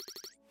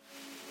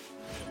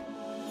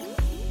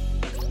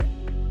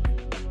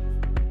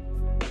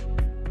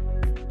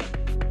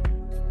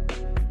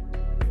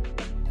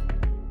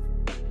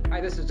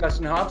this is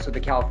Dustin Hobbs with the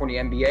California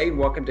MBA, and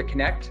welcome to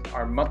Connect,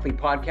 our monthly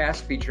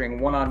podcast featuring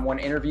one-on-one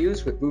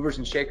interviews with movers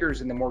and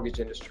shakers in the mortgage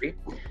industry.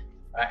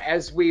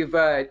 As we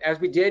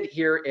did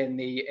here in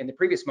the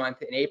previous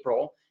month in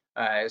April,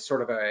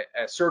 sort of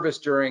a service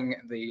during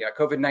the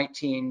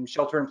COVID-19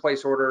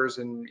 shelter-in-place orders,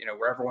 and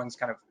where everyone's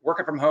kind of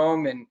working from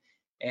home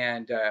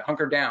and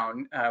hunkered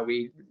down,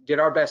 we did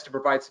our best to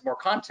provide some more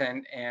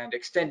content and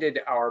extended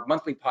our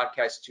monthly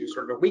podcast to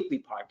sort of a weekly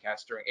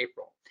podcast during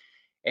April.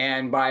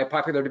 And by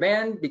popular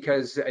demand,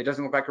 because it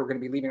doesn't look like we're going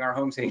to be leaving our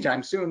homes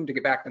anytime soon to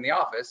get back in the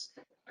office,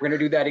 we're going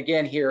to do that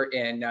again here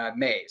in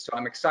May. So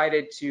I'm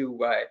excited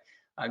to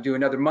do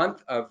another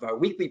month of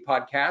weekly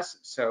podcasts.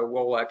 So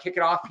we'll kick it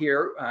off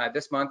here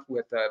this month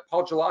with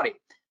Paul Gelati.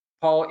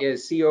 Paul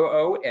is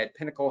COO at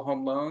Pinnacle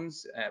Home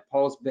Loans.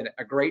 Paul's been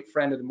a great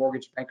friend of the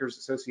Mortgage Bankers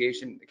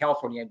Association, the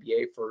California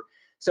MBA, for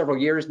several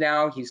years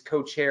now. He's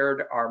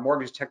co-chaired our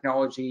mortgage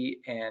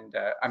technology and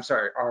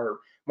our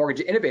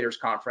Mortgage Innovators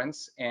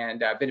Conference,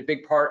 and been a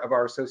big part of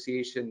our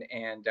association.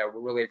 And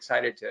we're really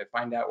excited to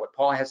find out what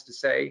Paul has to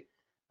say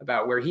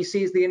about where he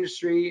sees the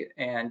industry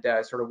and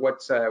sort of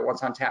what's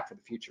on tap for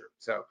the future.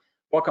 So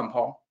welcome,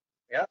 Paul.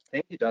 Yeah,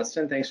 thank you,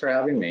 Dustin. Thanks for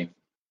having me.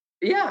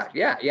 Yeah.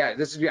 I think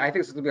this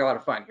is gonna be a lot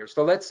of fun here.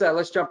 So let's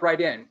jump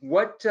right in.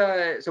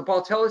 So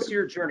Paul, tell us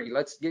your journey.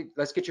 Let's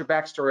get your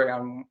backstory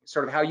on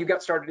sort of how you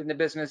got started in the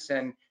business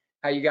and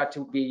how you got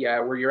to be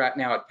where you're at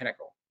now at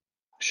Pinnacle.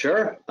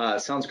 Sure,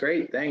 sounds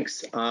great,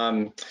 thanks.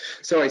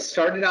 So I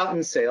started out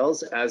in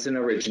sales as an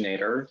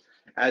originator.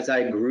 As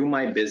I grew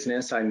my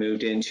business, I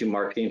moved into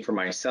marketing for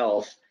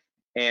myself.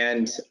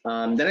 And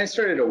then I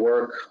started to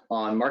work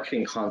on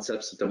marketing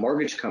concepts at the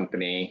mortgage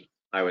company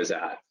I was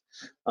at.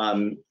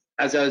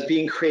 As I was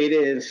being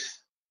creative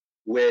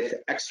with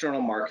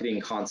external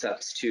marketing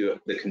concepts to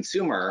the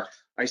consumer,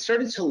 I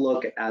started to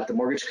look at the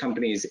mortgage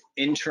company's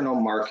internal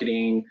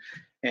marketing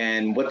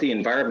and what the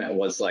environment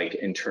was like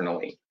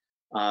internally.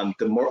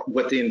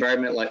 What the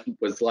environment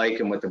was like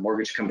and what the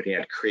mortgage company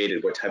had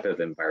created, what type of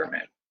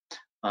environment,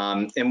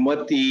 and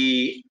what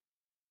the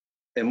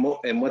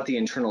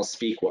internal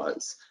speak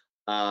was.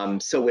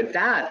 So with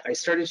that, I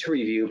started to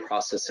review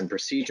process and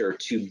procedure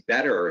to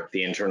better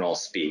the internal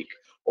speak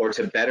or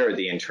to better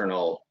the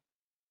internal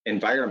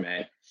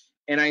environment.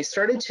 And I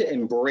started to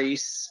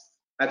embrace,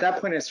 at that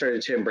point, I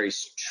started to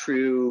embrace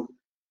true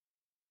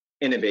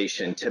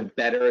innovation to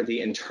better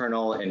the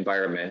internal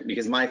environment,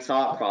 because my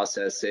thought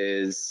process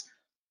is,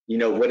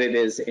 what it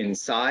is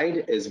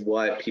inside is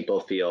what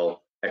people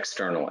feel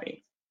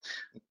externally.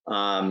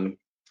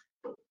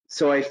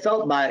 So I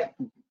felt that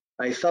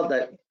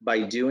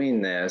by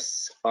doing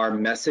this, our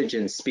message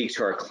and speak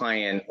to our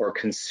client or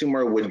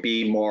consumer would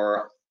be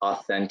more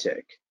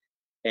authentic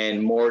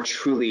and more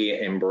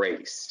truly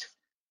embraced.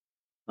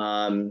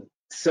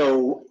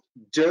 So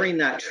during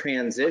that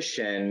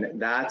transition,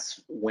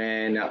 that's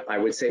when I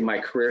would say my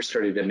career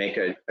started to make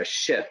a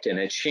shift and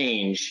a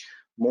change,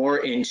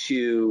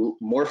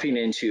 morphing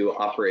into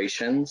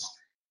operations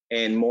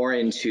and more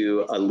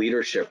into a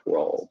leadership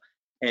role.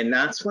 And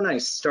that's when I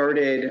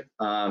started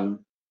on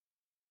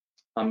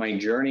my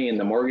journey in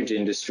the mortgage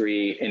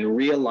industry and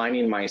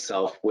realigning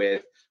myself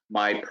with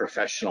my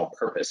professional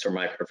purpose or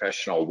my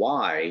professional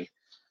why.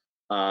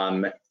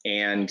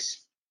 And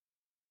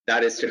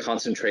that is to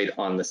concentrate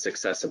on the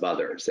success of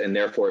others. And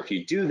therefore, if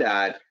you do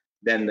that,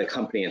 then the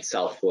company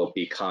itself will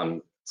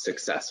become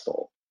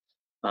successful.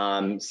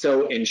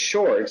 So in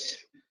short,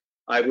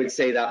 I would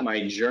say that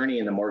my journey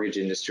in the mortgage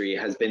industry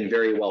has been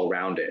very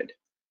well-rounded.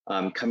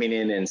 Coming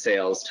in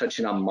sales,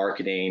 touching on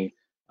marketing,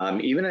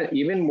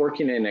 even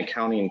working in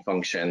accounting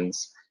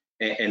functions,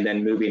 and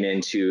then moving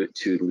into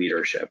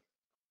leadership.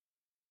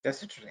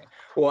 That's interesting.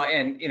 Well,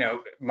 and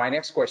my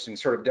next question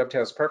sort of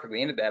dovetails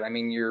perfectly into that. I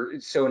mean, you're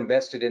so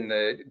invested in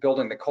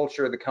building the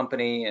culture of the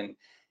company and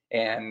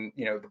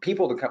the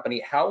people of the company.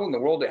 How in the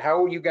world,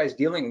 how are you guys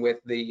dealing with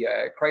the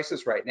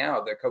crisis right now,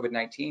 the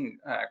COVID-19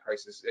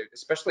 crisis,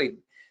 especially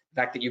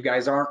the fact that you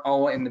guys aren't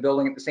all in the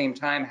building at the same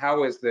time?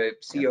 How is the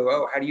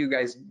COO? How do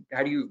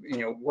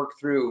you work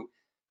through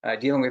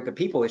dealing with the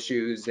people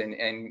issues and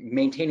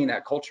maintaining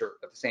that culture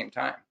at the same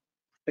time?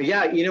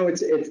 Yeah,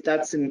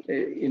 it's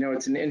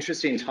an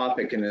interesting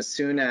topic. And as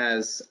soon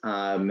as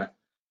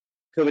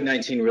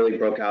COVID-19 really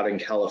broke out in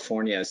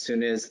California, as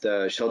soon as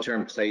the shelter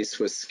in place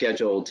was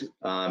scheduled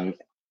to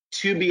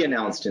be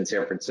announced in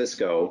San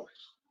Francisco,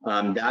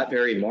 that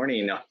very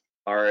morning,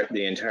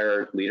 the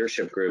entire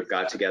leadership group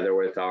got together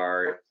with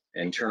our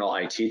internal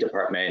IT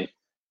department,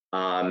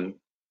 and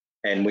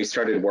we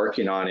started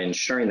working on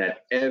ensuring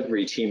that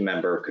every team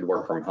member could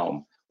work from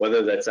home,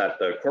 whether that's at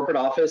the corporate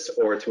office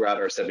or throughout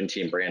our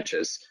 17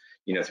 branches,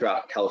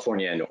 throughout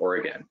California and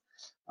Oregon.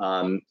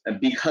 And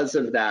because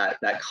of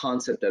that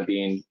concept of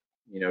being,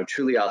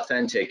 truly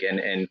authentic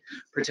and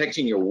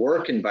protecting your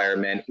work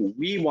environment,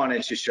 we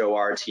wanted to show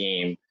our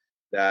team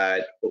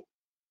that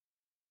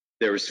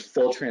there was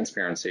full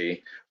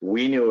transparency.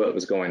 We knew what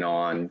was going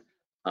on,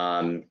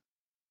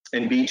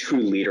 and be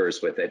true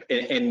leaders with it.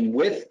 And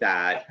with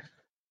that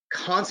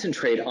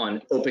concentrate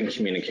on open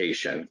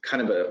communication,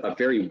 kind of a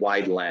very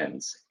wide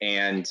lens.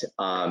 And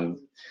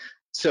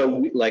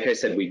so, like I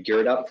said, we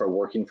geared up for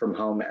working from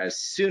home as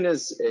soon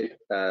as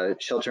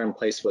shelter in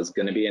place was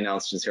going to be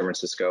announced in San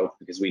Francisco,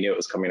 because we knew it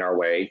was coming our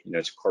way,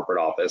 to corporate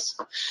office.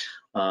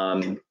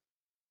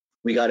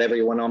 We got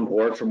everyone on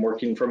board from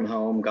working from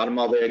home, got them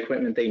all the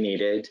equipment they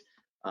needed.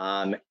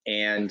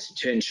 And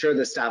to ensure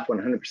the staff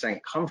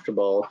 100%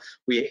 comfortable,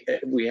 we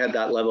had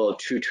that level of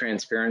true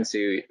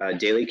transparency,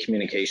 daily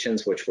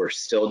communications, which we're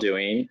still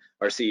doing.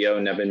 Our CEO,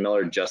 Nevin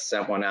Miller, just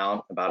sent one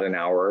out about an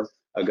hour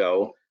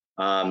ago.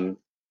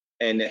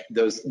 And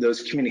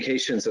those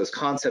communications, those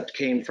concepts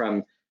came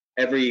from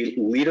every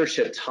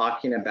leadership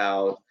talking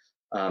about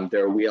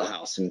their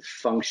wheelhouse and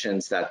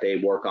functions that they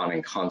work on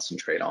and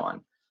concentrate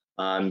on.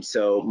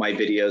 So my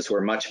videos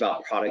were much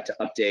about product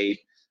update,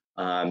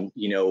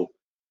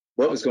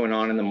 what was going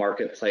on in the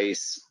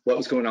marketplace, what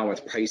was going on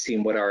with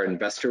pricing, what our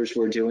investors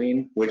were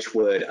doing, which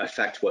would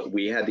affect what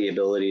we had the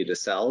ability to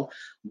sell.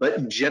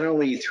 But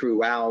generally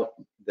throughout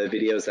the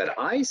videos that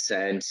I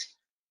sent,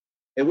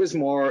 it was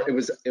more,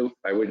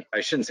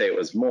 I shouldn't say it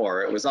was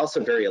more, it was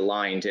also very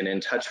aligned and in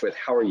touch with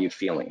how are you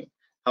feeling?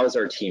 How's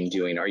our team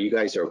doing? Are you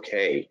guys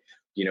okay?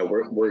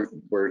 We're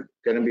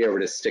going to be able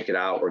to stick it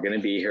out. We're going to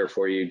be here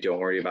for you. Don't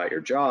worry about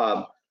your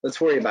job. Let's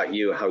worry about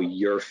you, how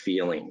you're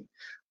feeling.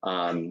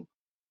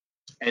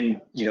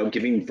 And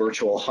giving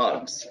virtual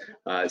hugs,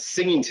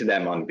 singing to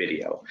them on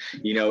video,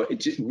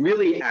 just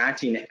really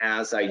acting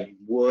as I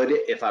would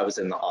if I was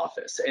in the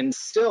office, and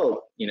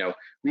still,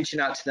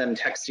 reaching out to them,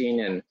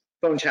 texting and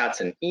phone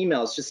chats and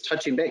emails, just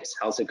touching base.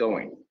 How's it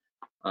going?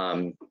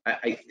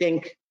 I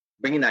think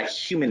bringing that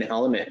human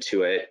element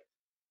to it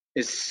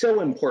is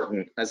so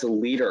important as a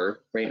leader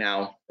right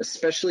now,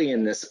 especially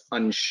in this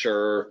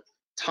unsure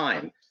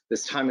time,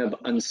 this time of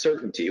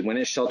uncertainty. When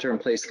is shelter in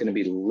place going to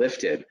be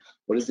lifted?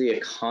 What is the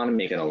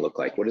economy going to look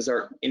like? What is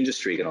our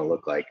industry going to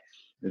look like?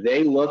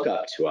 They look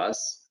up to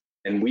us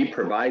and we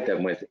provide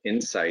them with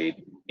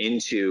insight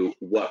into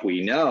what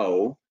we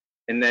know.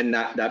 And then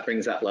that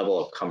brings that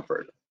level of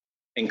comfort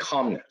and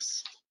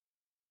calmness.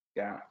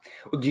 Yeah.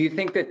 Well, do you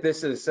think that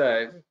this is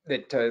that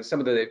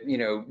some of the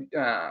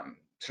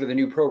sort of the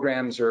new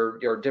programs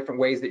or different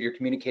ways that you're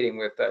communicating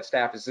with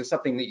staff, is this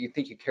something that you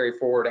think you carry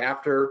forward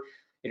after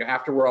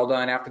after we're all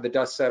done, after the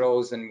dust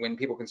settles, and when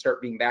people can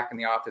start being back in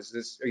the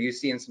office? Are you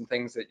seeing some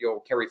things that you'll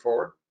carry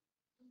forward?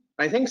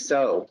 I think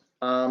so.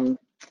 And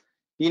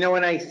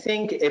I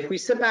think if we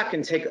sit back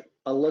and take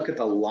a look at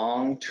the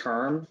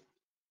long-term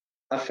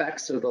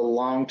effects or the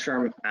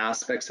long-term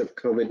aspects of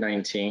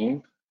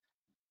COVID-19,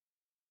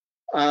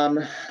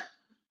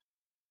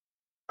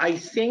 I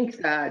think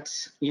that,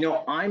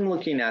 I'm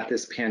looking at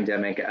this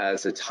pandemic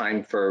as a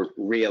time for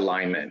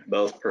realignment,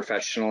 both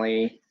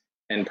professionally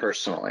and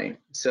personally.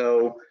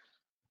 So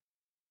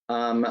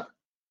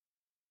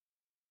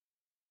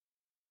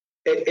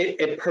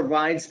it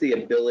provides the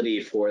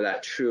ability for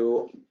that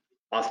true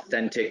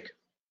authenticness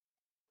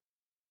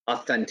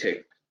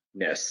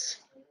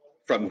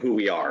from who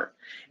we are.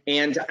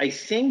 And I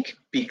think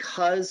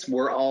because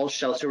we're all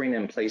sheltering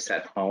in place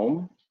at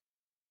home,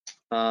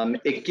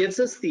 it gives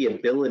us the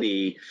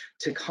ability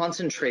to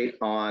concentrate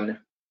on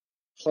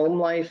home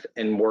life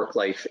and work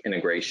life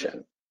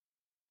integration.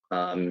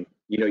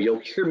 You'll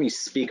hear me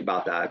speak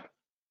about that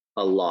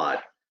a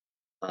lot.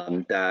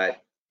 I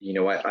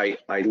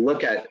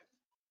look at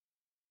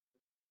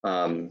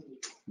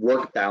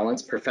work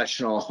balance,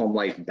 professional home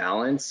life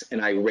balance,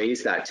 and I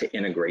raise that to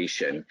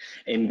integration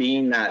and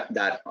being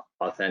that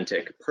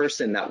authentic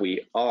person that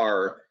we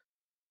are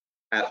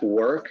at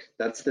work.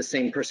 That's the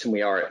same person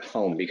we are at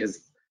home,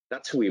 because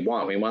that's who we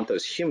want. We want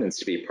those humans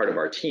to be part of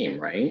our team,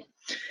 right?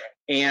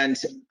 And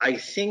I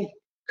think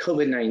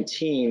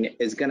COVID-19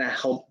 is going to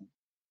help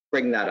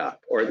bring that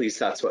up, or at least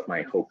that's what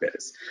my hope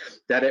is,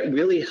 that it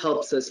really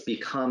helps us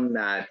become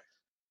that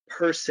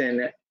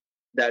person,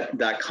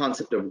 that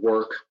concept of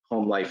work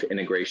home life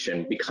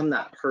integration, become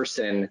that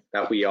person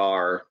that we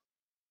are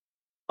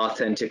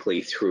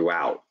authentically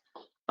throughout.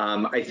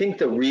 I think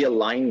the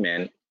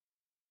realignment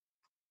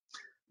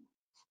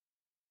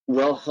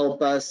will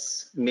help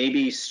us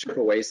maybe strip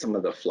away some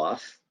of the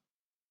fluff.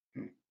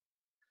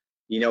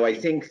 I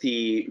think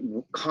the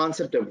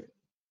concept of,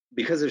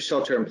 because of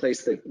shelter in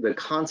place, the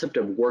concept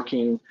of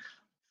working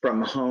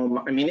from home,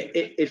 I mean,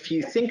 if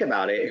you think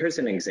about it, here's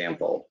an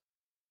example.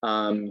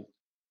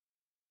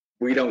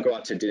 We don't go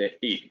out to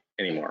eat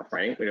anymore,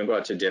 right? We don't go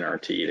out to dinner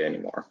to eat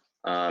anymore.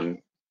 And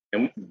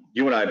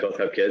you and I both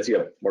have kids. You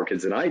have more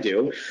kids than I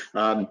do.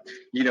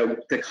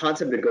 The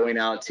concept of going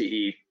out to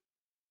eat,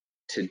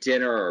 to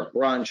dinner or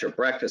brunch or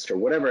breakfast or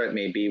whatever it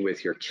may be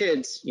with your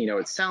kids,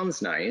 it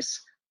sounds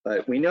nice,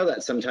 but we know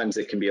that sometimes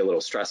it can be a little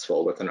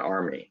stressful with an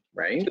army,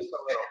 right?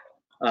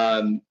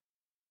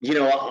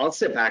 I'll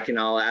sit back and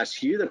I'll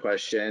ask you the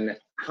question,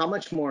 how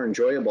much more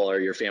enjoyable are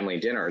your family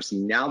dinners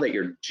now that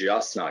you're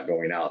just not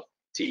going out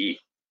to eat?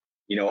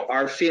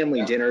 Our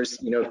family dinners,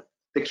 the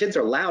kids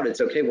are loud,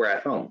 it's okay, we're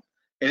at home.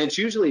 And it's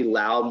usually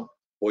loud,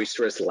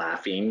 boisterous,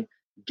 laughing,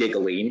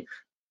 giggling.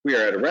 we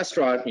are at a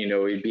restaurant,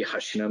 we'd be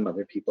hushing them.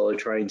 Other people are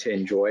trying to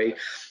enjoy.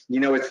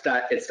 It's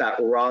that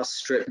raw,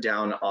 stripped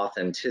down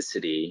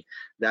authenticity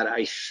that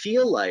I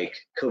feel like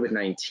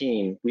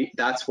COVID-19,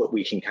 that's what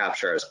we can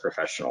capture as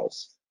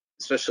professionals,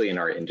 especially in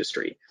our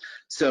industry.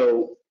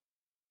 So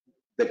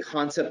the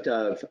concept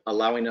of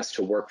allowing us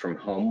to work from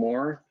home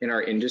more in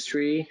our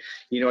industry,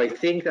 I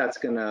think that's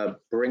going to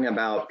bring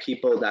about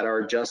people that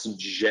are just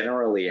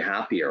generally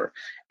happier.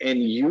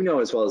 And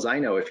as well as I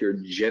know, if you're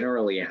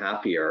generally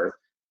happier,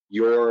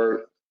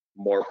 you're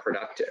more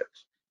productive.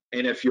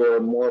 And if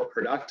you're more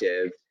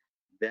productive,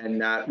 then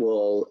that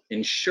will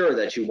ensure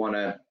that you want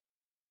to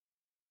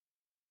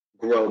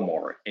grow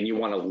more and you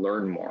want to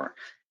learn more.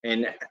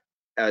 And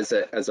as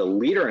a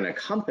leader in a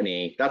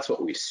company, that's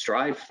what we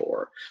strive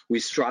for. We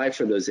strive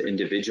for those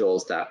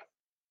individuals that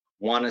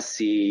want to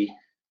see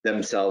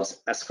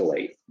themselves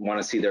escalate,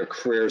 want to see their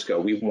careers go.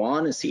 We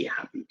want to see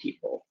happy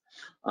people.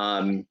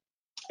 And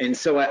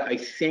so I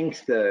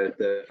think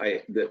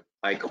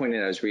I coined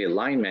it as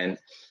realignment.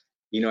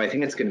 I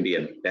think it's going to be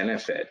a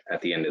benefit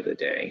at the end of the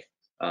day.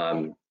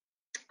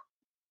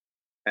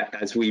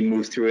 As we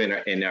move through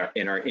in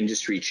our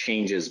industry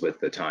changes with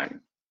the time.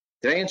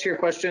 Did I answer your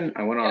question?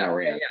 I went on a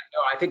rant. Yeah,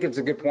 no, I think it's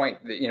a good point.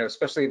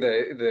 Especially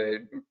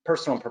the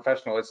personal and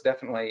professional. It's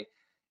definitely,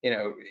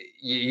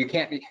 you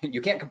can't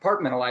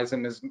compartmentalize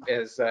them as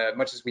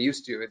much as we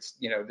used to. It's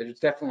there's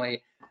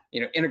definitely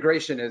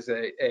integration is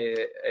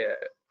a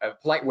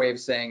polite way of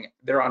saying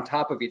they're on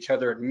top of each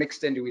other and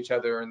mixed into each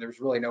other, and there's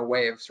really no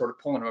way of sort of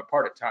pulling them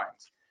apart at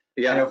times.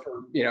 Yeah.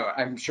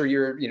 I'm sure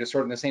you're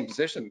sort of in the same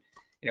position.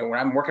 When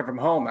I'm working from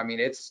home, I mean,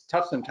 it's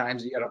tough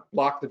sometimes. You got to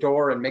lock the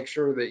door and make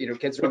sure that,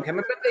 kids don't come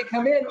in, but they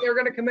come in, they're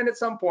going to come in at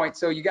some point.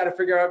 So you got to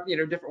figure out,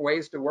 different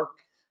ways to work,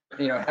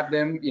 have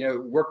them,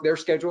 work their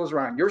schedules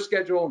around your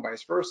schedule and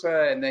vice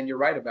versa. And then you're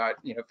right about,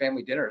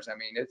 family dinners. I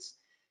mean, it's,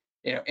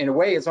 in a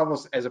way, it's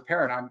almost, as a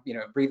parent, I'm,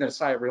 breathing a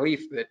sigh of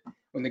relief that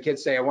when the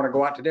kids say, I want to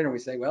go out to dinner, we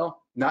say,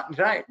 well, not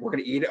tonight. We're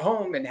going to eat at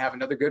home and have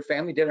another good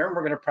family dinner. And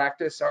we're going to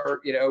practice our,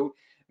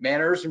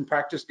 manners and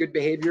practice good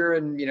behavior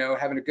and,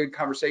 having a good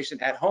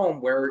conversation at home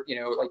where,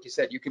 like you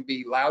said, you can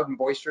be loud and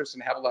boisterous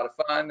and have a lot of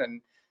fun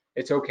and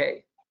it's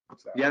okay.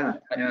 So, yeah.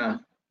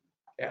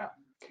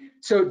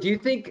 So do you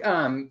think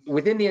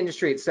within the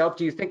industry itself,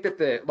 do you think that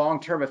the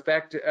long-term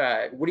effect,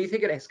 what do you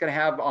think it's going to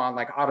have on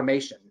like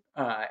automation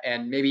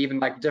and maybe even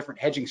like different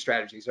hedging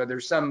strategies? Are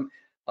there some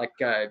like,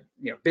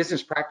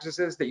 business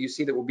practices that you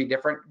see that will be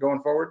different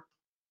going forward?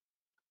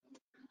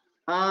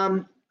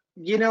 I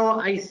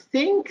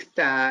think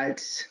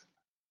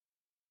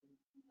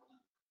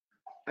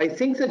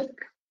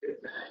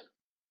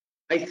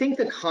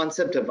the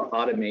concept of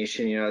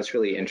automation, is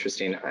really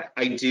interesting.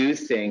 I do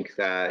think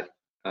that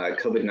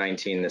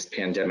COVID-19, this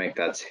pandemic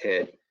that's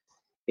hit,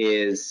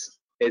 is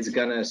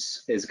gonna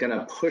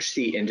push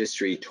the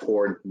industry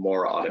toward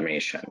more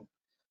automation.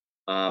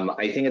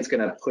 I think it's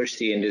gonna push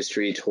the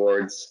industry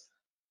towards,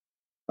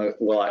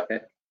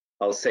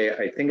 I'll say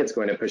I think it's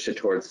going to push it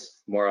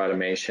towards more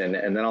automation,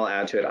 and then I'll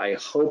add to it, I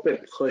hope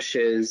it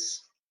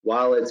pushes,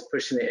 while it's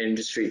pushing the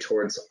industry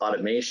towards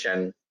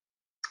automation,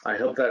 I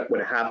hope that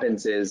what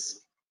happens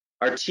is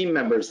our team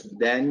members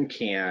then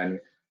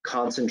can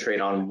concentrate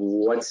on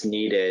what's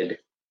needed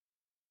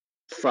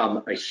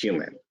from a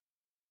human,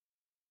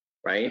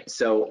 right?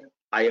 So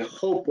I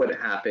hope what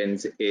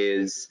happens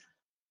is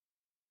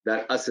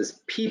that us as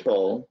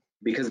people,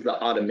 because of the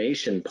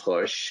automation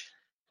push,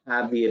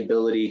 have the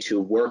ability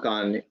to work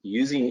on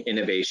using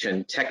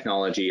innovation,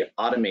 technology,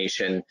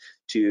 automation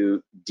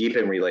to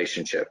deepen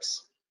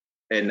relationships.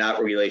 And that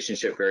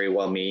relationship very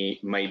well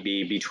might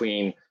be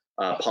between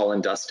Paul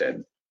and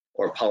Dustin,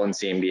 or Paul and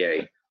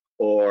CMBA,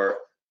 or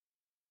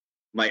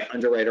my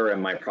underwriter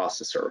and my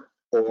processor,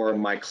 or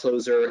my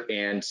closer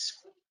and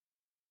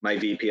my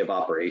VP of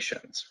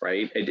operations,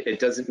 right? It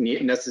doesn't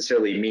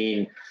necessarily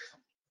mean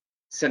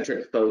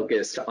centric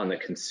focused on the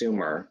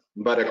consumer,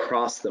 but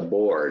across the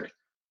board.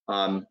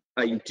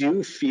 I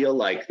do feel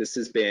like this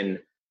has been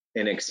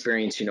an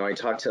experience. I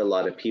talk to a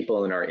lot of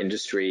people in our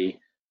industry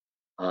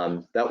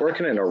that work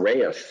in an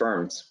array of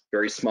firms,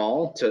 very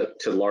small to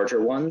larger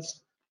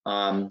ones.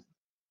 And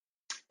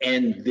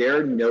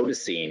they're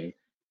noticing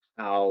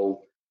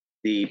how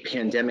the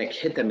pandemic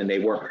hit them and they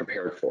weren't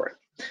prepared for it.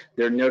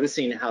 They're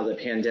noticing how the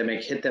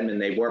pandemic hit them and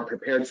they weren't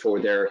prepared for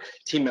their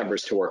team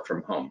members to work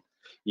from home.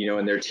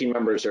 And their team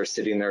members are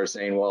sitting there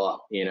saying,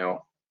 well,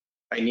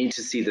 I need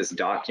to see this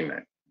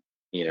document.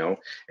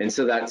 And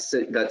so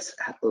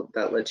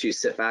that lets you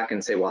sit back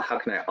and say, well, how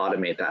can I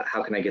automate that?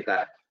 How can I get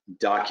that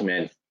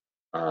document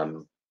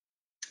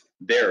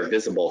there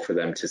visible for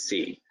them to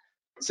see?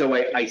 So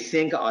I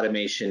think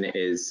automation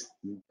has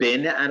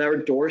been at our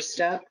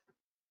doorstep,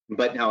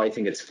 but now I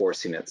think it's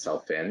forcing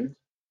itself in.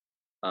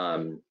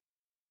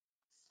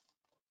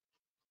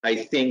 I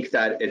think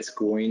that it's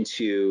going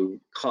to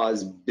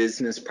cause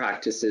business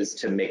practices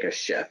to make a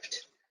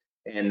shift.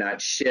 And that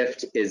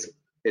shift is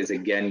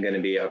again going to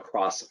be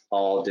across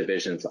all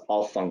divisions,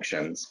 all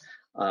functions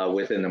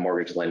within the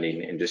mortgage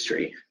lending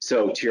industry.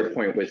 So to your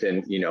point,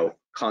 within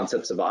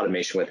concepts of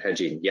automation with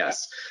hedging?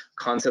 Yes.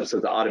 Concepts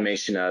of the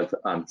automation of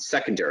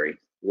secondary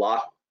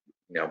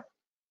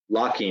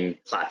locking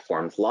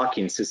platforms,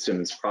 locking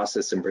systems,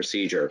 process and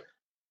procedure?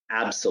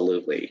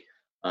 Absolutely.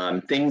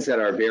 Things that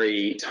are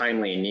very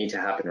timely and need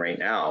to happen right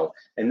now.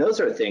 And those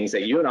are things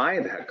that you and I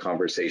have had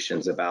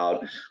conversations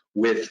about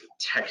with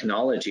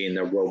technology and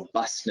the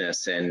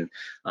robustness and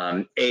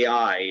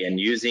AI and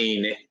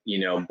using,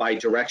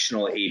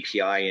 bidirectional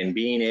API and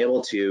being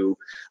able to,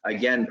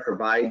 again,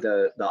 provide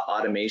the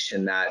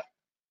automation that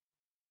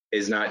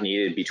is not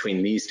needed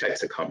between these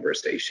types of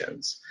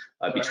conversations,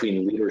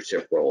 between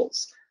leadership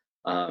roles.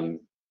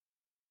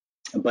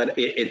 But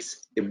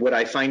it's what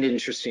I find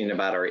interesting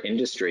about our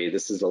industry.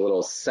 This is a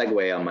little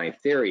segue on my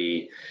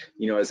theory.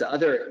 As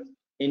other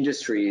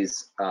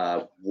industries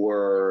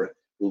were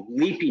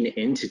leaping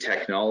into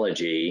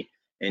technology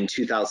in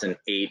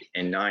 2008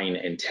 and 9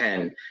 and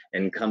 10,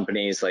 and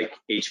companies like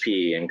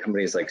HP and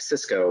companies like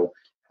Cisco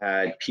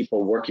had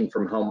people working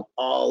from home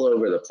all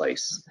over the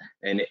place,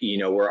 and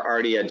were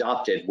already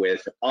adopted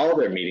with all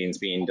their meetings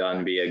being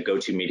done via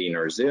GoToMeeting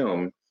or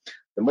Zoom.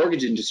 The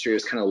mortgage industry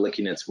was kind of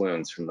licking its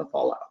wounds from the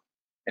fallout.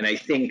 And I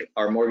think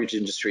our mortgage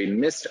industry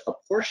missed a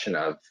portion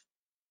of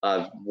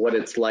what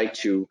it's like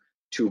to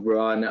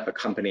run a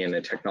company in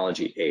the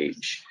technology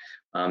age.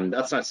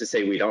 That's not to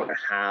say we don't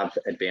have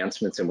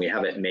advancements, and we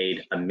haven't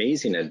made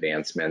amazing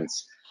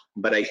advancements,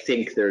 but I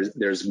think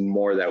there's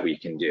more that we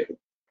can do.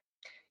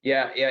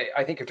 Yeah,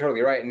 I think you're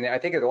totally right, and I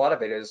think a lot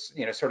of it is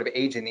sort of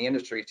age in the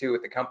industry too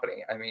with the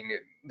company. I mean,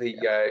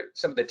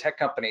 some of the tech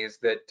companies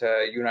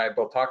that you and I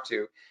both talked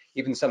to,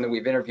 even some that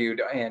we've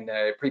interviewed in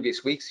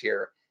previous weeks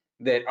here,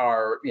 that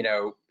are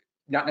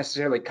not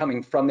necessarily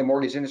coming from the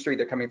mortgage industry,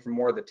 they're coming from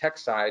more of the tech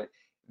side.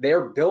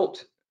 They're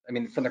built,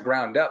 from the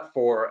ground up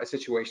for a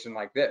situation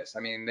like this.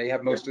 They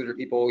have most of their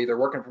people either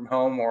working from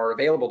home or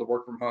available to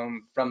work from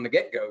home from the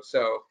get-go.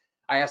 So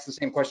I asked the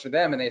same question to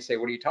them, and they say,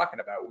 "What are you talking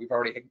about?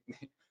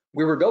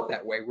 We were built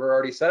that way. We're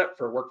already set up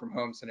for work from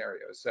home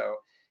scenarios." So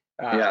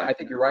I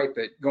think you're right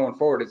that going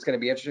forward, it's going to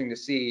be interesting to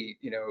see,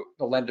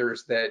 the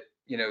lenders that,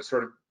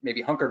 sort of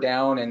maybe hunker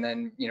down and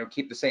then,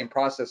 keep the same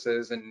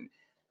processes, and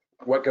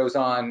what goes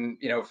on,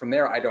 from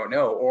there, I don't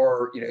know.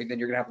 Or, then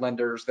you're gonna have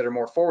lenders that are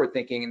more forward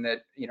thinking and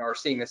that, are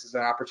seeing this as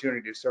an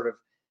opportunity to sort of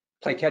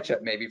play catch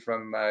up maybe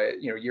from,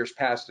 years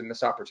past and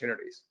miss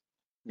opportunities.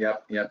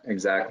 Yep,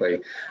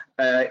 exactly.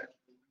 I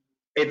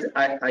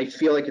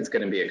feel like it's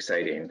going to be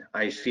exciting.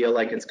 I feel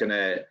like it's going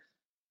to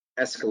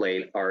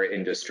escalate our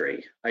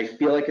industry. I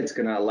feel like it's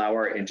going to allow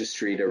our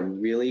industry to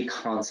really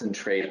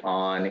concentrate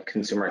on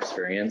consumer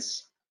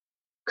experience,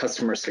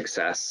 customer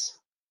success,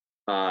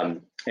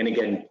 and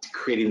again,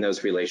 creating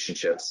those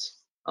relationships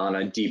on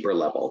a deeper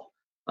level.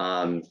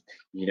 Loan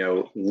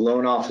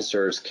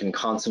officers can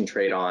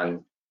concentrate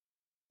on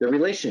the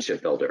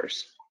relationship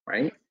builders,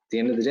 right? At the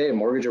end of the day, a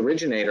mortgage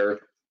originator,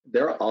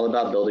 they're all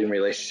about building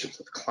relationships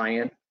with the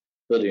client,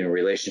 building a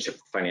relationship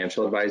with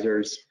financial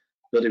advisors,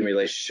 building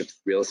relationships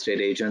with real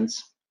estate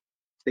agents.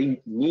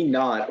 They need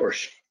not, or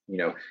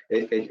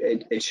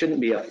it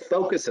shouldn't be a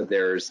focus of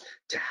theirs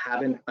to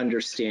have an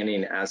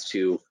understanding as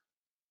to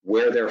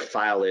where their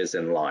file is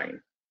in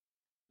line.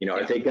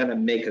 Are they going to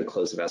make a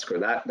close of escrow?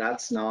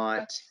 That's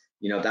not,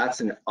 that's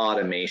an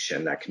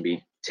automation that can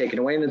be taken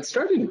away, and it's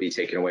starting to be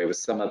taken away with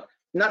some of,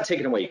 not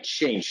taken away,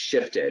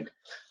 shifted.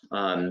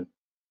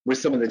 With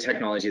some of the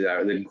technology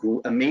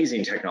the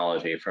amazing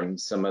technology from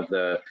some of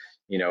the,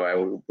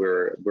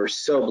 we're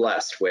so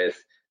blessed with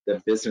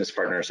the business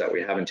partners that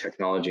we have in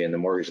technology in the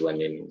mortgage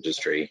lending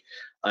industry,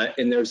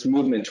 and there's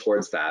movement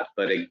towards that.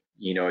 But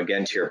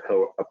again, to your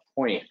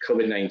point,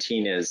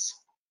 COVID-19 is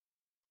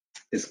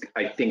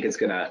I think it's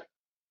going to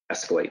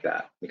escalate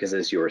that, because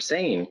as you were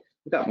saying,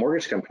 we've got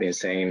mortgage companies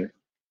saying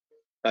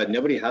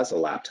nobody has a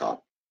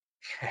laptop.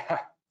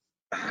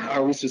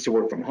 Are we supposed to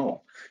work from home?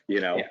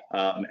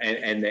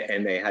 And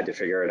they had to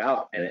figure it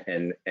out,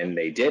 and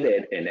they did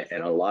it,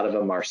 and a lot of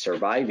them are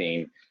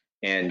surviving,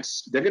 and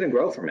they're going to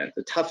grow from it.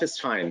 The toughest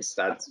times,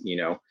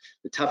 the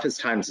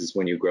toughest times is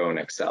when you grow and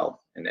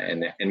excel,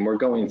 and we're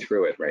going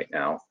through it right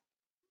now.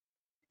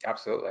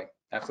 Absolutely.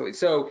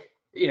 So,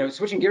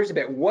 switching gears a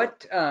bit,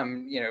 what I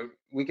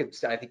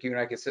think you and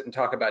I could sit and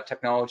talk about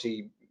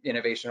technology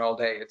innovation all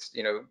day. It's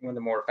one of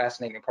the more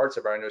fascinating parts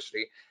of our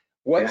industry.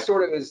 What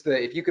sort of is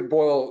if you could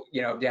boil,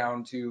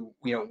 down to,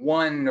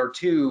 one or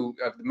two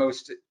of the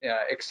most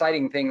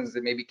exciting things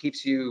that maybe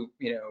keeps you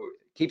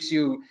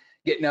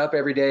getting up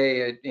every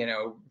day at,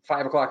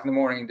 5 o'clock in the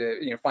morning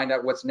to, find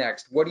out what's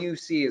next. What do you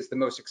see as the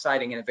most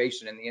exciting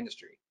innovation in the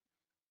industry?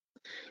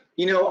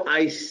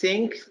 I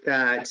think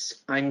that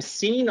I'm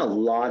seeing a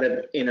lot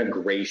of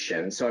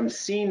integration. So I'm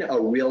seeing a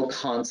real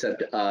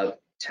concept of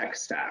tech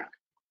stack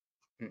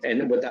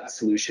and what that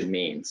solution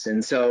means.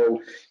 And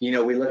so,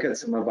 we look at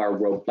some of our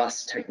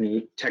robust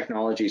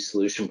technology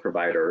solution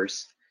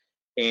providers,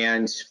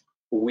 and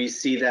we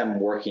see them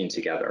working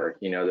together.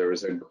 There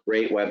was a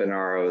great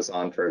webinar I was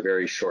on for a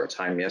very short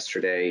time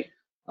yesterday,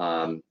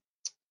 hosted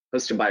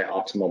by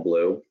Optimal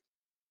Blue,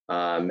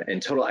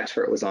 and Total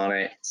Expert was on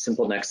it,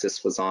 Simple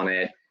Nexus was on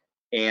it,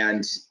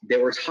 And they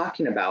were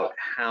talking about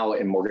how,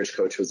 and Mortgage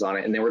Coach was on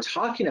it, and they were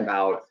talking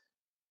about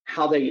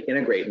how they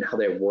integrate and how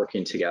they're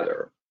working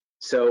together.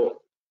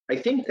 So I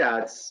think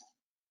that's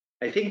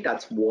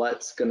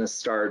what's going to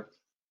start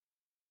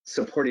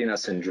supporting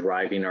us and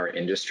driving our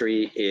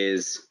industry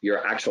is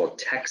your actual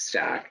tech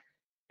stack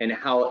and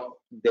how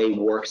they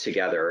work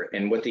together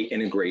and what the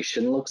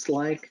integration looks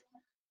like.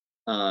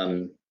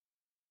 And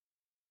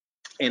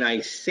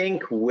I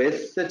think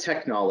with the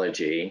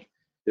technology,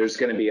 there's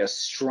going to be a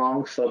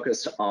strong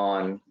focus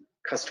on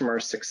customer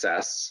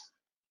success,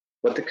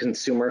 what the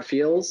consumer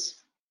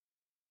feels.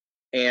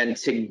 And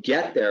to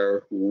get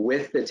there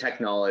with the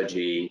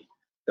technology,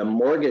 the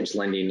mortgage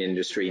lending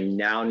industry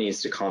now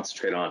needs to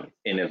concentrate on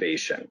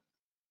innovation,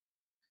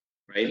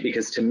 right?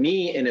 Because to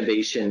me,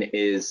 innovation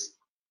is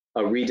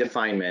a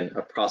redefinement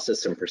of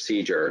process and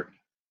procedure,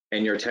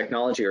 and your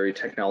technology or your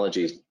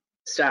technology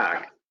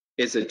stack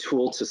is a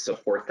tool to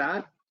support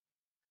that.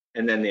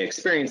 And then the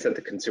experience that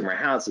the consumer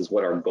has is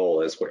what our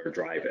goal is, what our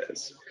drive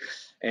is.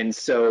 And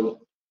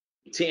so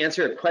to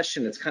answer your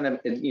question, it's kind of,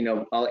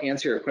 I'll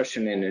answer your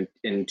question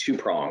in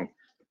two-prong.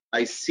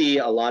 I see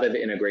a lot of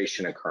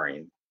integration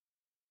occurring.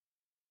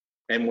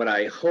 And what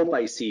I hope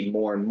I see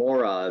more and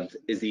more of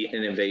is the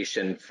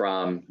innovation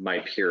from my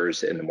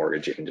peers in the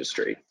mortgage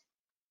industry.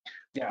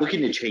 Yeah.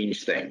 Looking to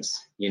change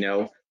things,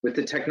 with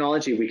the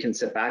technology, we can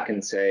sit back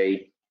and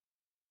say,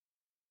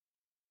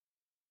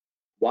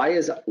 why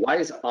is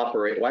the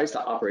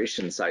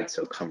operation side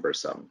so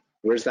cumbersome?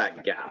 Where's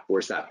that gap?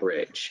 Where's that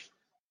bridge?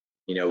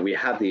 We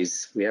have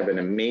an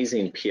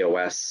amazing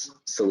POS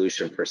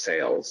solution for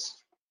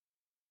sales.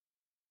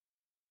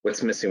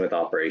 What's missing with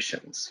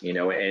operations,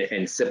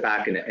 and sit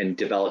back and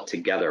develop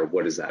together.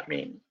 What does that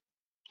mean?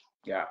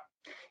 Yeah,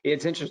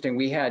 it's interesting.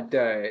 We had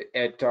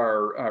at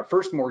our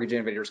first Mortgage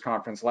Innovators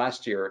Conference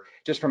last year,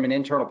 just from an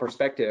internal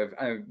perspective,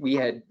 we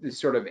had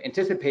sort of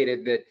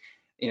anticipated that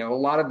a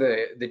lot of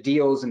the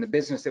deals and the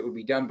business that would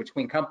be done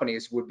between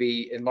companies would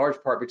be in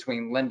large part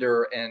between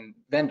lender and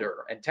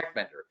vendor and tech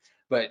vendor.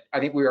 But I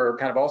think we were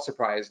kind of all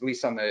surprised, at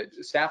least on the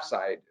staff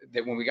side,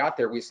 that when we got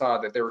there, we saw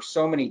that there were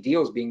so many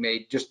deals being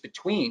made just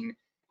between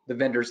the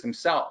vendors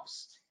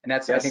themselves. And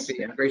that's, yes, I think,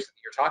 the integration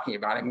that you're talking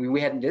about. I mean, we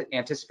hadn't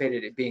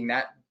anticipated it being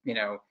that,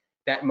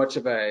 that much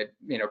of a,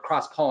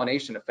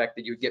 cross-pollination effect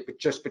that you get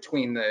just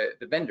between the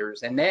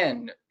vendors. And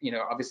then,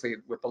 obviously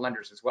with the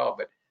lenders as well,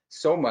 but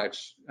so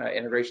much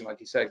integration, like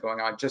you said, going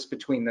on just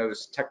between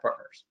those tech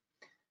partners.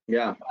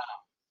 Yeah.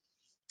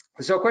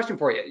 So a question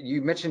for you.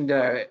 You mentioned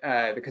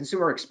the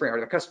consumer experience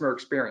or the customer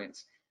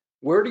experience.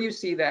 Where do you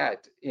see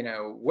that,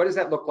 what does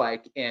that look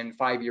like in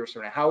 5 years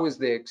from now? How is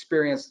the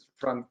experience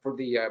for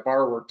the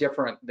borrower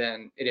different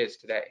than it is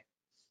today?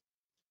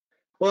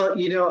 Well,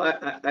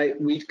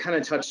 we kind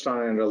of touched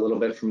on it a little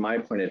bit from my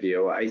point of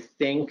view. I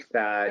think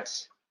that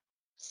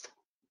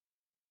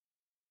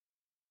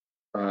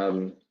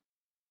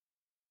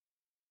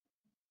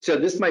so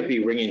this might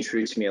be ringing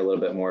true to me a little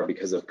bit more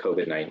because of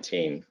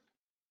COVID-19.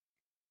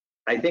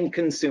 I think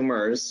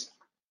consumers,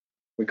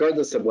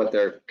 regardless of what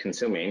they're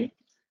consuming,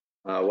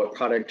 what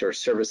product or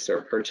service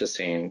they're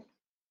purchasing,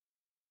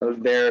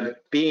 they're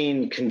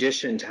being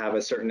conditioned to have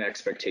a certain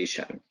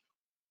expectation.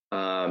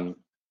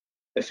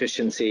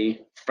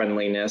 Efficiency,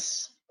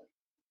 friendliness,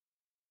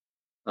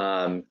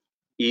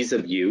 ease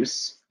of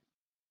use,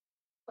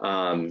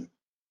 and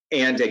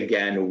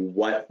again,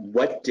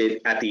 what did,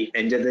 at the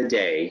end of the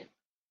day,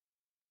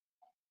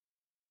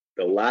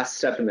 the last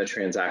step in the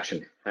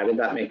transaction, how did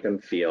that make them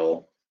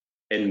feel,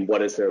 and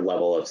what is their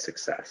level of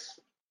success?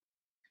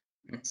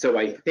 So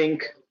I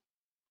think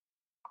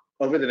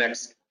over the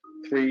next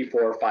 3,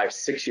 4, 5,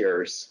 6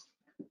 years,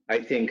 I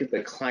think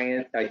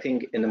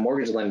in the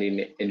mortgage lending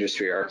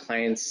industry, our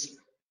clients'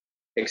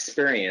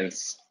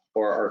 experience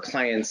or our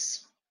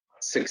clients'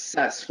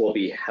 success will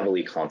be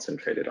heavily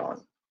concentrated on.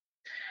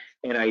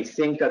 And I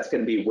think that's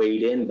going to be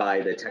weighed in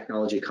by the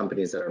technology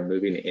companies that are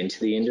moving into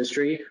the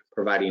industry,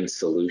 providing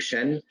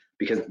solution,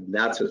 because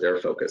that's what their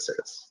focus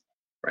is,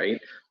 right?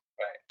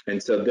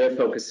 And so their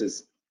focus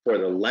is for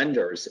the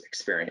lender's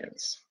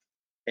experience.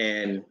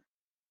 And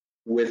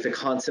with the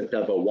concept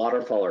of a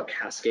waterfall or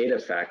cascade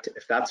effect,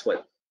 if that's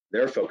what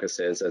their focus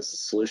is as a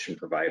solution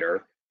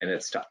provider, and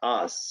it's to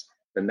us,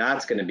 then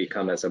that's going to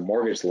become, as a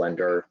mortgage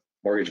lender,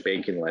 mortgage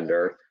banking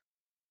lender,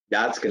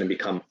 that's going to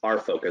become our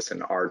focus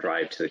and our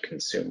drive to the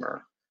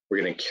consumer.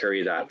 We're going to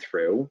carry that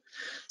through.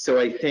 So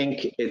I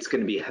think it's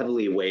going to be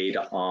heavily weighed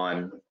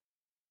on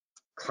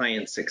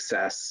client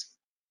success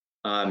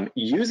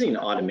using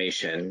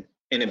automation,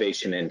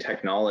 innovation, and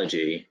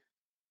technology,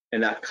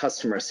 and that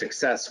customer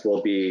success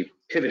will be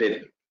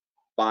pivoted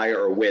by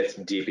or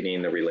with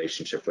deepening the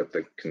relationship with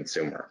the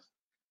consumer.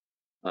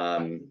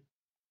 And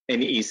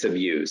ease of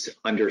use,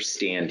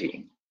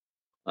 understanding.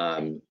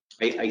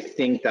 I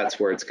think that's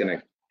where it's going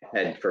to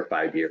head for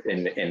 5 years,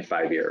 in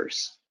 5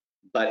 years.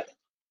 But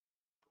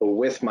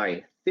with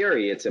my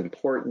theory, I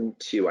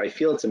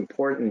feel it's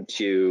important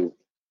to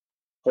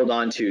hold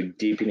on to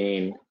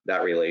deepening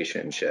that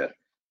relationship.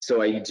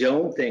 So I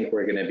don't think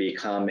we're going to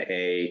become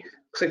a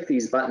click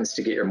these buttons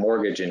to get your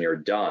mortgage and you're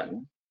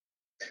done.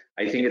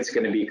 I think it's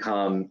going to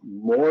become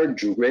more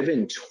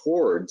driven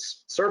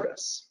towards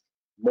service,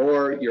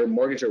 more your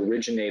mortgage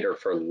originator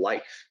for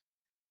life.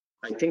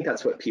 I think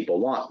that's what people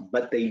want,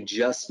 but they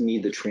just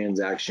need the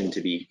transaction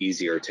to be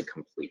easier to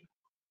complete.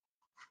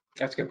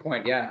 That's a good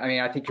point. Yeah, I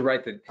mean, I think you're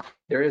right that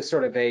there is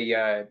sort of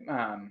a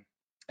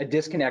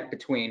disconnect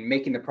between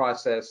making the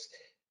process,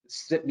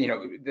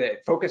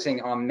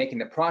 focusing on making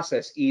the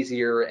process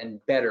easier and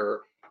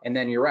better. And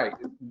then you're right,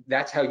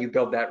 that's how you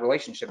build that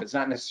relationship. It's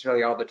not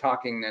necessarily all the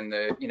talking and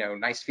the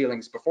nice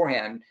feelings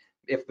beforehand.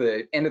 If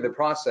the end of the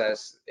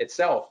process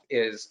itself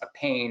is a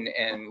pain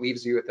and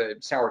leaves you with a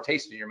sour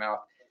taste in your mouth,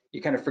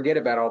 you kind of forget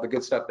about all the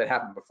good stuff that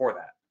happened before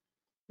that.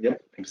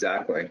 Yep,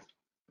 exactly.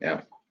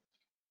 Yeah.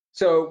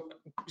 So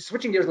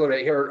switching gears a little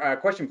bit here, a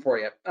question for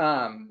you.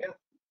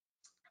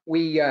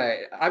 We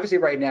obviously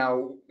right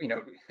now,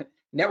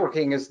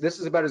 networking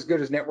is about as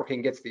good as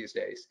networking gets these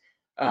days.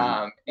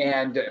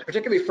 And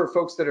particularly for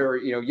folks that are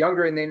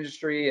younger in the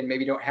industry and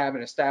maybe don't have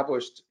an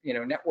established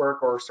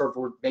network, or sort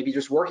of maybe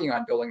just working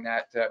on building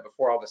that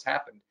before all this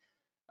happened.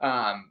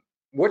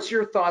 What's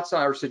your thoughts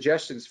or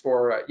suggestions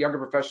for younger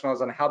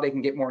professionals on how they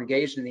can get more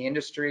engaged in the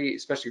industry,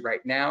 especially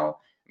right now?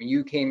 I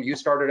mean, you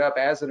started up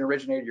as an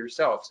originator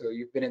yourself, so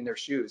you've been in their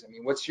shoes. I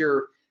mean, what's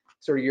your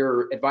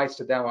advice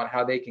to them on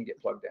how they can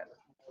get plugged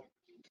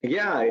in?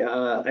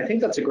 Yeah, I think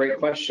that's a great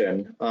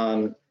question.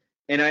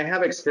 And I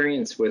have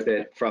experience with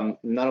it from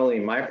not only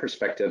my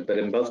perspective, but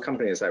in both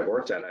companies I've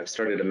worked at. I've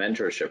started a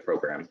mentorship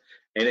program,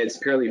 and it's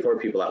purely for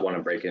people that want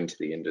to break into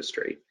the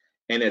industry.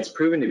 And it's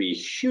proven to be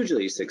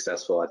hugely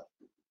successful at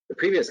the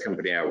previous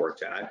company I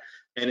worked at,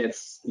 and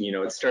it's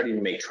starting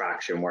to make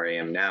traction where I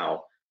am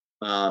now.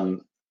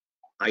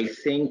 I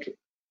think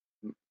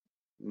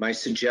my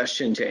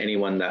suggestion to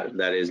anyone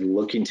that is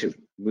looking to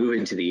move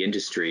into the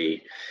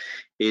industry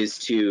is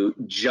to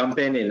jump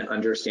in and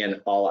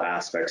understand all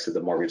aspects of the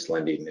mortgage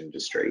lending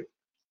industry.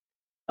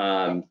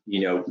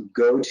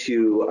 Go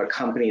to a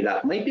company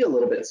that might be a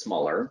little bit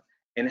smaller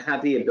and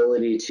have the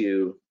ability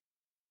to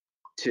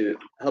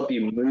help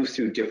you move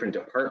through different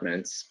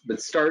departments,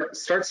 but start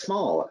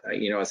small,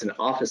 as an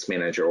office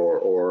manager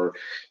or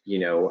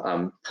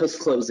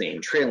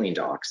post-closing, trailing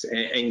docs,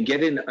 and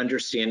get an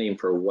understanding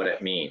for what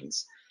it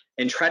means.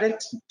 And try to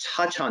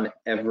touch on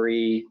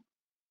every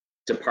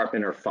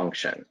department or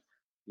function.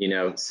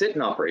 Sit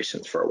in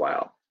operations for a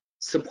while,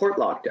 support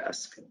lock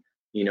desk,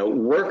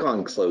 work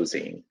on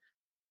closing,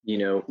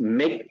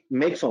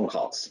 make phone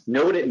calls,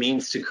 know what it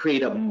means to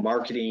create a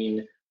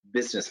marketing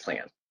business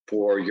plan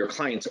for your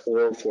clients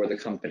or for the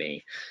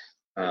company.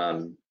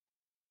 Have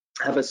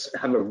a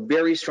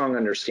very strong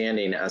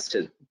understanding as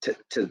to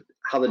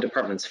how the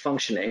departments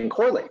function and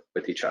correlate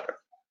with each other.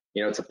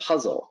 It's a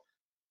puzzle.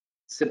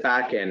 Sit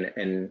back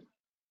and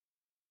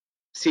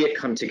see it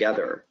come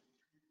together.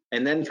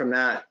 And then from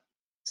that,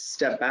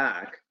 step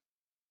back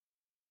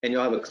and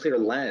you'll have a clear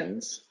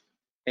lens.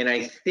 And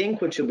I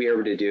think what you'll be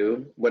able to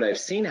do, what I've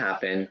seen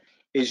happen,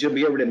 is you'll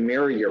be able to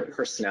mirror your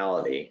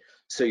personality.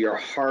 So your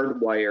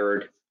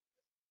hardwired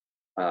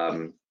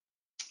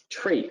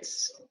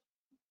traits,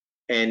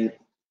 and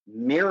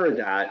mirror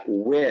that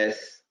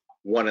with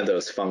one of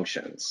those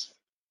functions.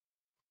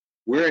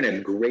 We're in a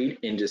great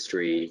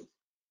industry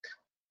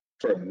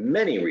for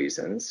many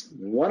reasons.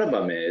 One of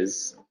them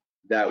is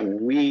that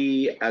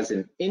we as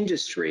an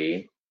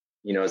industry,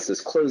 it's this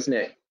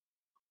close-knit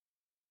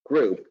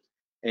group,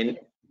 and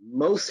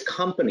most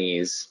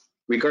companies,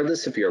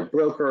 regardless if you're a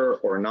broker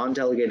or a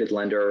non-delegated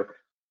lender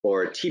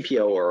or a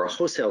TPO or a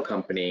wholesale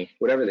company,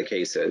 whatever the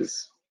case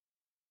is,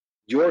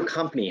 your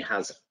company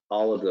has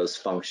all of those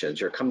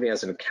functions. Your company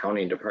has an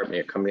accounting department,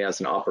 your company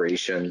has an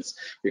operations,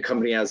 your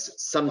company has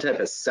some type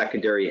of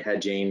secondary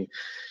hedging,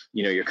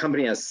 your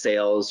company has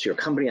sales, your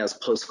company has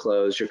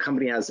post-close, your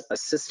company has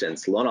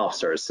assistants, loan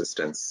officer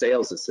assistants,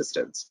 sales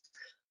assistants.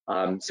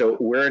 So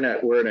we're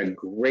in a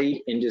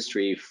great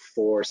industry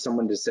for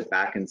someone to sit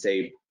back and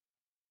say,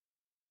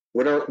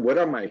 what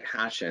are my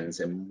passions,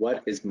 and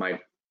where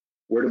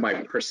do my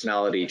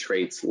personality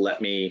traits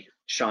let me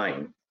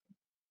shine,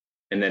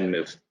 and then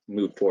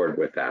move forward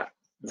with that.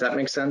 Does that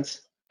make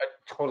sense?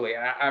 Totally.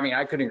 I mean,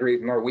 I couldn't agree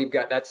more.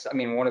 That's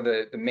one of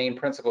the main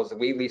principles that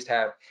we at least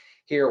have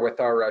here with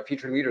our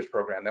Future Leaders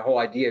program. The whole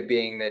idea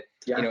being that,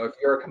 if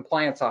you're a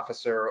compliance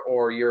officer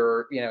or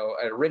you're,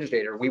 an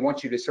originator, we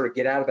want you to sort of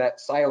get out of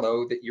that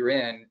silo that you're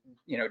in,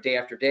 day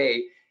after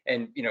day,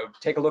 and,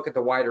 take a look at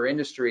the wider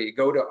industry,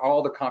 go to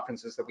all the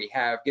conferences that we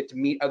have, get to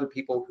meet other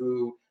people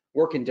who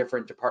work in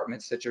different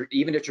departments that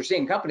even if you're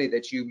seeing a company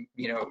that you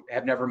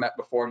have never met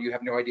before and you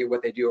have no idea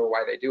what they do or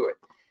why they do it.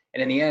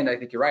 And in the end, I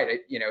think you're right.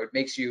 It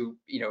makes you,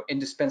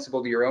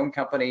 indispensable to your own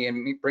company,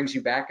 and it brings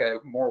you back a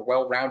more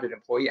well-rounded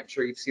employee. I'm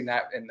sure you've seen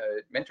that in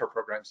the mentor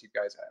programs you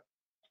guys have.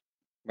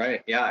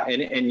 Right. Yeah.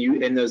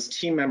 And those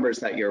team members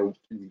that you're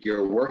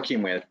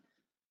working with,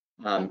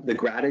 the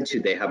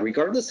gratitude they have,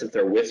 regardless if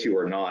they're with you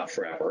or not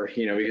forever,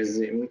 because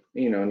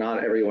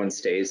not everyone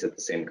stays at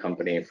the same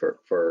company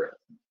for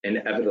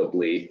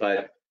inevitably,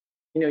 but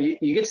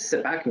you get to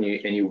sit back and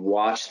you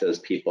watch those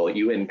people,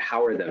 you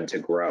empower them to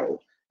grow.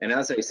 And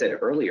as I said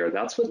earlier,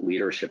 that's what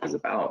leadership is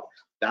about.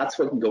 That's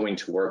what going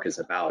to work is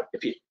about.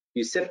 If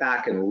you sit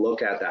back and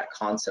look at that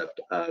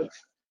concept of,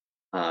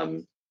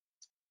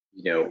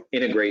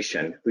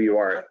 integration, who you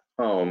are at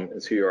home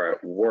is who you are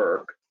at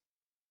work.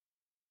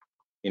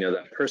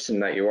 That person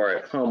that you are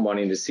at home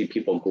wanting to see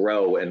people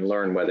grow and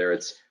learn, whether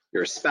it's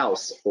your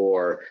spouse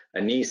or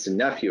a niece, a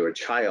nephew, a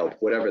child,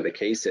 whatever the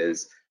case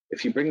is,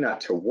 if you bring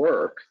that to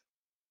work,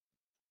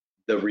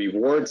 the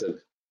rewards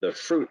of the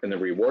fruit and the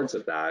rewards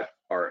of that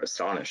are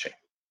astonishing.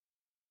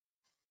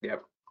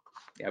 Yep.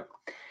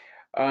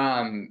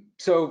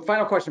 So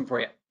final question for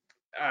you.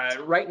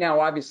 Right now,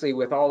 obviously,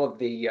 with all of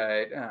the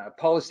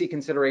policy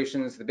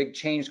considerations, the big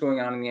change going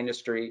on in the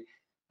industry,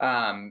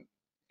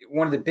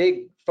 one of the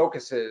big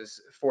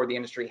focuses for the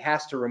industry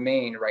has to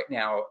remain right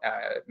now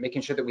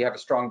making sure that we have a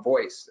strong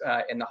voice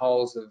in the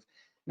halls of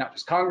not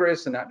just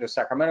Congress and not just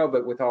Sacramento,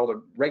 but with all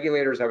the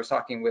regulators. I was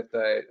talking with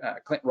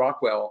Clint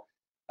Rockwell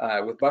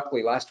with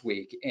Buckley last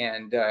week,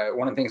 and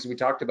one of the things we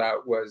talked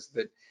about was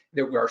that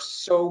there are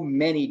so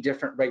many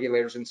different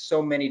regulators and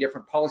so many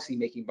different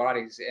policy-making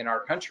bodies in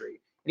our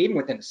country, and even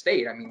within the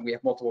state. I mean, we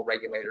have multiple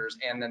regulators,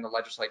 and then the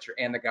legislature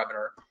and the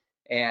governor.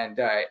 And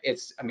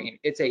it's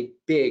a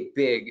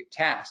big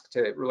task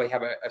to really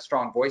have a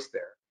strong voice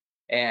there.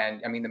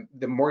 And I mean,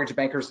 the Mortgage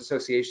Bankers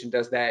Association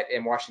does that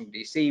in Washington,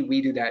 D.C.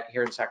 We do that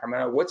here in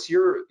Sacramento. What's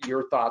your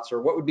thoughts,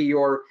 or what would be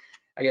your,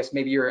 I guess,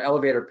 maybe your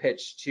elevator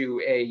pitch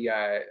to a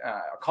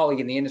colleague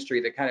in the industry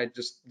that kind of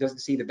just doesn't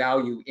see the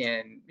value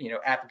in,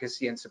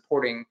 advocacy and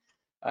supporting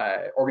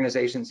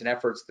organizations and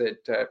efforts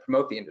that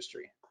promote the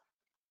industry?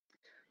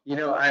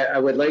 I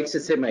would like to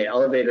say my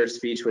elevator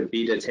speech would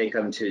be to take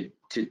them to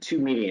 2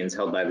 meetings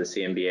held by the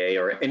CMBA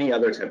or any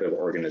other type of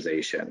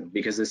organization,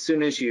 because as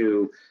soon as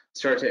you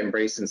start to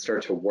embrace and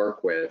start to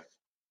work with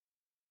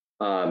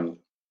the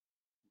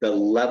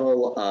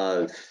level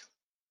of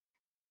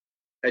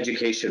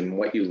education,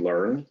 what you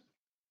learn,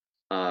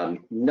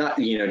 not,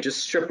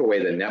 just strip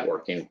away the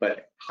networking,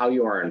 but how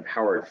you are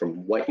empowered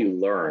from what you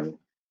learn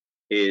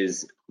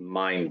is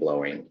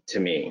mind-blowing to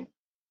me.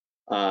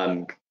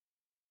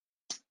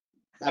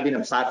 Having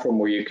a platform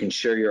where you can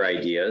share your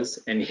ideas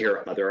and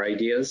hear other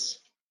ideas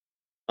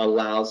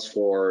allows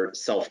for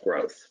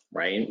self-growth,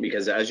 right?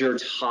 Because as you're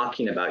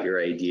talking about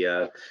your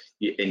idea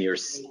and you're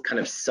kind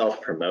of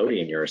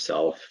self-promoting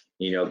yourself,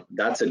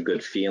 that's a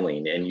good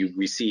feeling, and you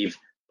receive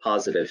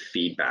positive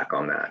feedback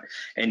on that.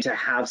 And to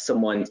have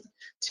someone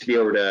to be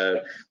able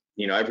to,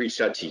 I've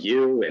reached out to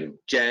you and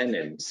Jen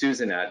and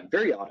Susan at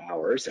very odd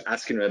hours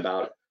asking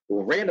about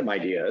random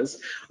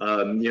ideas,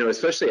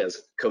 especially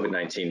as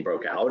COVID-19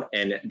 broke out,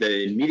 and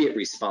the immediate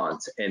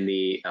response and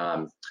the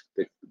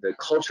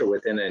culture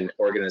within an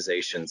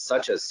organization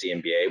such as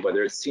CMBA,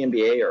 whether it's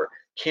CMBA or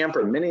CAMP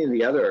or many of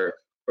the other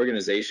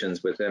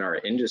organizations within our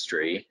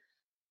industry.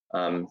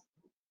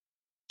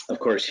 Of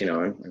course, I'm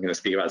going to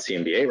speak about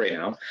CMBA right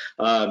now.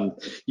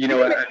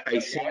 I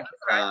think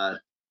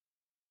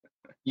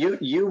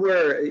you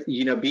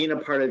were, being a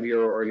part of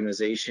your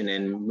organization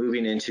and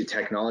moving into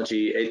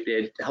technology,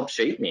 it helped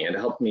shape me. It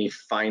helped me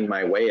find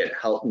my way. It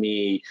helped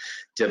me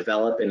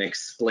develop and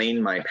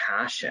explain my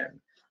passion.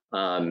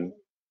 Your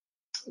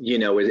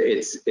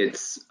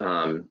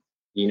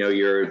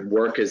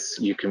work is,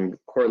 you can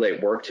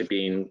correlate work to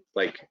being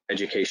like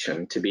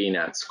education, to being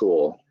at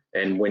school.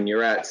 And when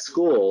you're at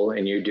school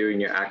and you're doing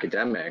your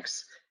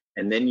academics,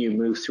 and then you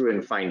move through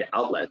and find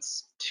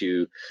outlets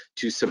to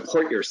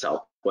support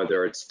yourself,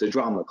 whether it's the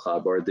drama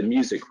club or the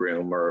music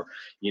room or,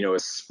 a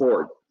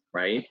sport,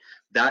 right?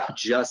 That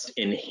just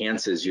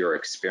enhances your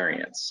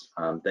experience.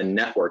 The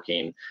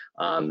networking,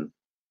 I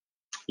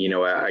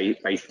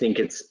think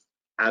it's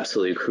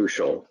absolutely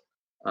crucial.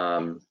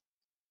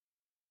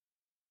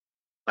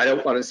 I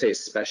don't want to say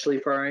especially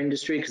for our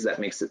industry, because that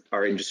makes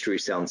our industry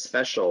sound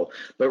special.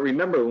 But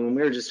remember, when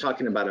we were just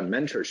talking about a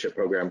mentorship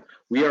program,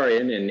 we are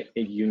in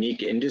a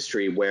unique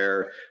industry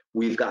where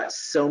we've got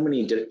so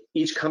many,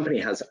 each company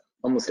has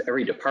almost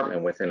every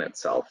department within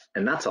itself.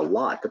 And that's a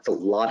lot. That's a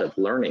lot of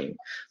learning.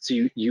 So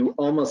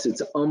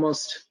it's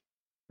almost,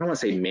 I don't want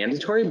to say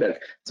mandatory,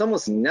 but it's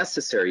almost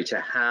necessary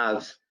to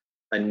have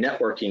a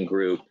networking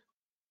group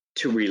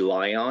to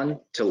rely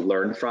on, to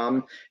learn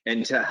from,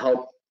 and to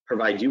help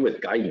provide you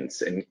with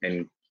guidance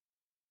and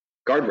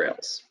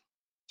guardrails.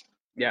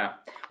 Yeah,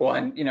 well,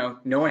 and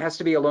no one has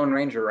to be a lone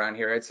ranger around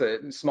here. It's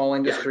a small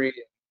industry.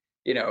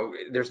 Yeah.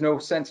 There's no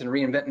sense in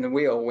reinventing the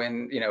wheel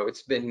when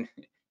it's been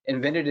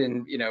invented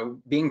and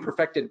being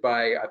perfected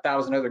by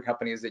 1,000 other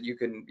companies that you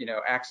can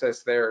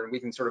access there, and we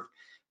can sort of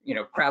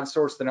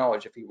crowdsource the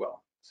knowledge, if you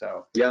will.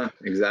 So yeah,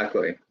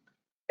 exactly.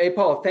 Hey,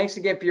 Paul, thanks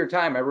again for your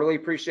time. I really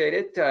appreciate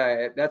it.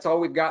 That's all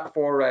we've got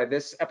for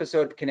this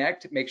episode of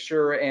Connect. Make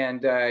sure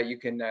and you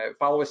can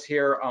follow us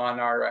here on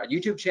our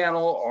YouTube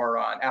channel or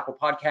on Apple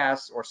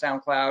Podcasts or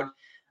SoundCloud.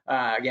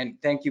 Again,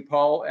 thank you,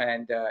 Paul.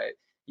 And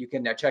you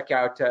can check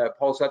out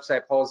Paul's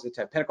website. Paul's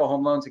at Pinnacle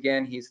Home Loans.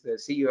 Again, he's the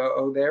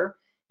COO there.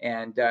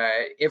 And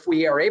if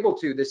we are able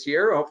to this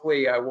year,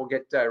 hopefully we'll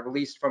get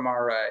released from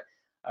our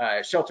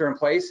shelter in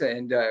place,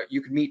 and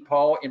you can meet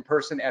Paul in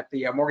person at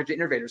the Mortgage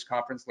Innovators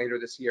Conference later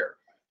this year.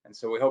 And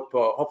so we hope,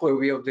 hopefully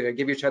we'll be able to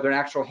give each other an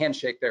actual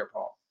handshake there,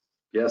 Paul.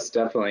 Yes,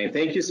 definitely.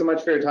 Thank you so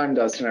much for your time,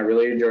 Dustin. I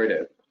really enjoyed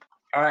it.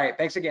 All right,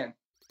 thanks again.